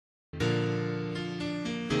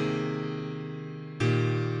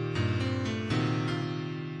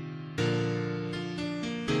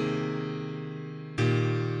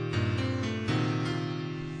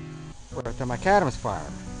We're at the McAdams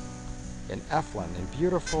farm in Eflin, in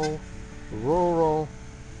beautiful rural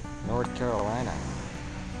North Carolina.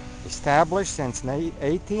 Established since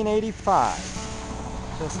 1885.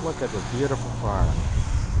 Just look at this beautiful farm.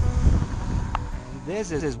 And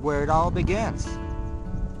this is where it all begins.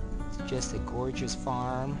 It's just a gorgeous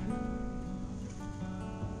farm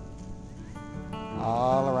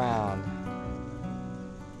all around.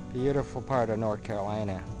 Beautiful part of North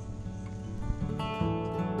Carolina.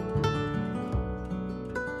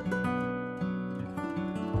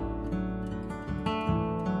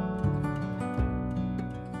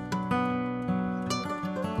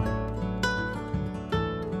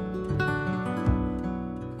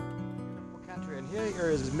 Country, and here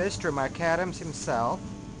is Mr. McAdams himself,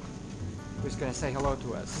 who's going to say hello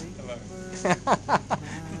to us.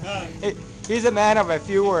 Hello. He's a man of a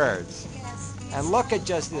few words. Yes. And look at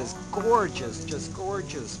just this gorgeous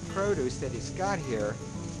produce that he's got here.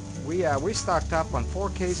 We stocked up on 4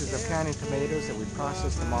 cases of canning tomatoes, and we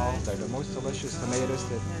processed them all. They're the most delicious tomatoes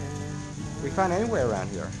that we find anywhere around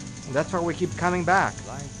here. And that's why we keep coming back.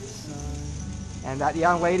 And that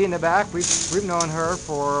young lady in the back, we've known her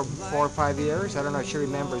for 4 or 5 years. I don't know if she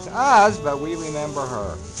remembers us, but we remember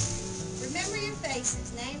her. Remember your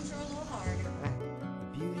faces. Names are a little harder.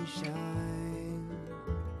 Beauty shine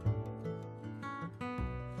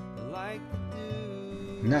like the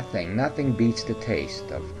dew. Nothing beats the taste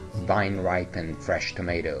of vine-ripened fresh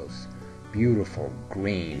tomatoes, beautiful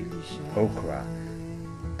green okra,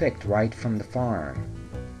 picked right from the farm,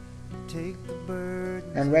 Take the bird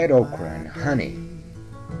and red okra and honey,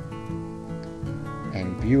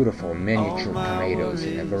 and beautiful miniature tomatoes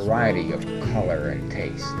in a variety of color and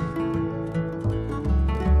taste.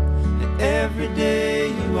 Every day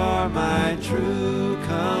you are my true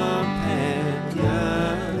companion,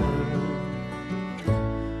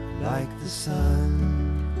 like the sun,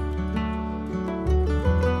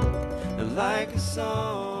 like a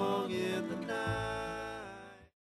song.